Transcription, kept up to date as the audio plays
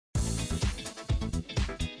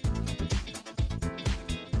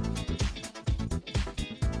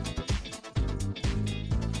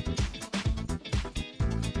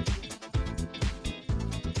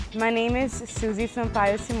My name is Suse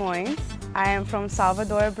Simoes. I am from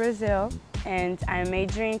Salvador, Brazil, and I'm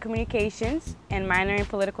majoring in communications and minoring in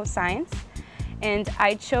political science. And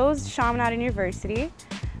I chose Chaminade University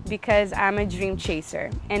because I'm a dream chaser,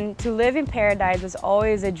 and to live in paradise was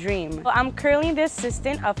always a dream. Well, I'm currently the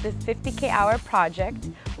assistant of the 50K Hour project,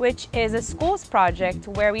 which is a schools project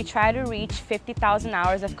where we try to reach 50,000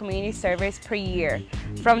 hours of community service per year,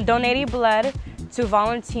 from donating blood to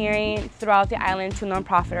volunteering throughout the island to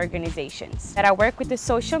nonprofit organizations. That I work with the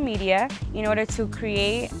social media in order to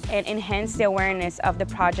create and enhance the awareness of the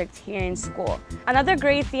project here in school. Another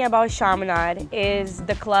great thing about Chaminade is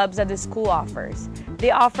the clubs that the school offers.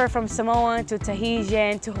 They offer from Samoan to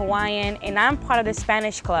Tahitian to Hawaiian, and I'm part of the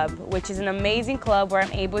Spanish club, which is an amazing club where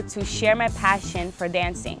I'm able to share my passion for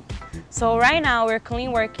dancing. So right now we're currently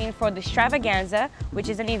working for the Extravaganza, which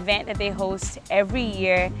is an event that they host every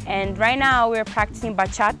year. And right now we're practicing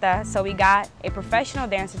bachata, so we got a professional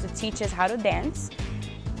dancer to teach us how to dance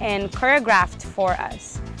and choreographed for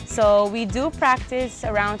us. So we do practice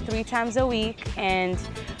around 3 times a week, and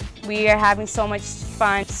we are having so much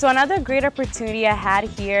fun. So another great opportunity I had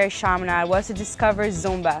here at Chaminade was to discover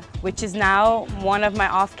Zumba, which is now one of my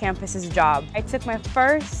off-campus jobs. I took my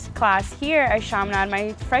first class here at Chaminade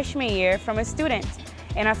my freshman year from a student,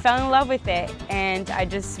 and I fell in love with it. And I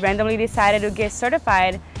just randomly decided to get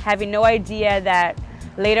certified, having no idea that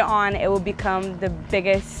later on it will become the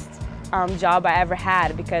biggest job I ever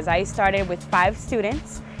had, because I started with 5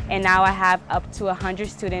 students, and now I have up to 100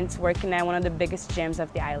 students working at one of the biggest gyms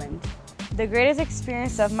of the island. The greatest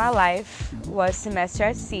experience of my life was semester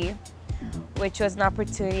at sea, which was an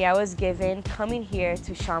opportunity I was given coming here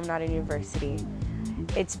to Chaminade University.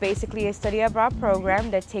 It's basically a study abroad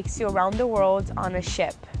program that takes you around the world on a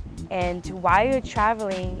ship. And while you're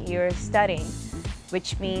traveling, you're studying,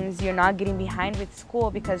 which means you're not getting behind with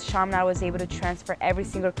school, because Chaminade was able to transfer every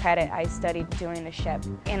single credit I studied during the ship.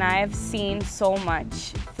 And I've seen so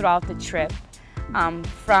much throughout the trip,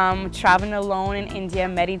 from traveling alone in India,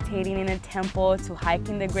 meditating in a temple, to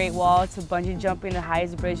hiking the Great Wall, to bungee jumping the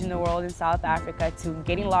highest bridge in the world in South Africa, to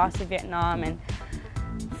getting lost in Vietnam, and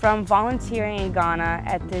from volunteering in Ghana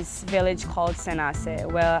at this village called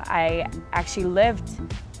Senase, where I actually lived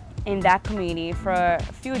in that community for a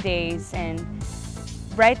few days. And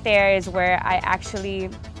right there is where I actually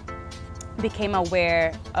became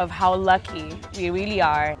aware of how lucky we really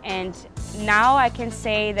are. And now I can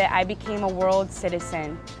say that I became a world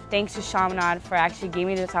citizen thanks to Chaminade for actually giving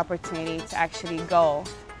me this opportunity to actually go.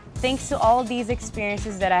 Thanks to all these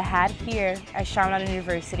experiences that I had here at Chaminade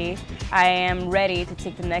University, I am ready to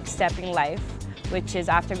take the next step in life, which is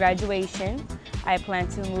after graduation. I plan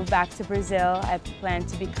to move back to Brazil. I plan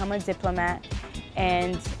to become a diplomat,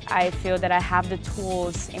 and I feel that I have the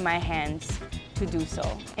tools in my hands to do so.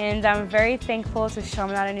 And I'm very thankful to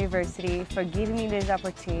Chaminade University for giving me these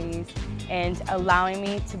opportunities and allowing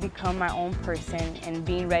me to become my own person and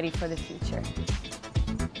being ready for the future.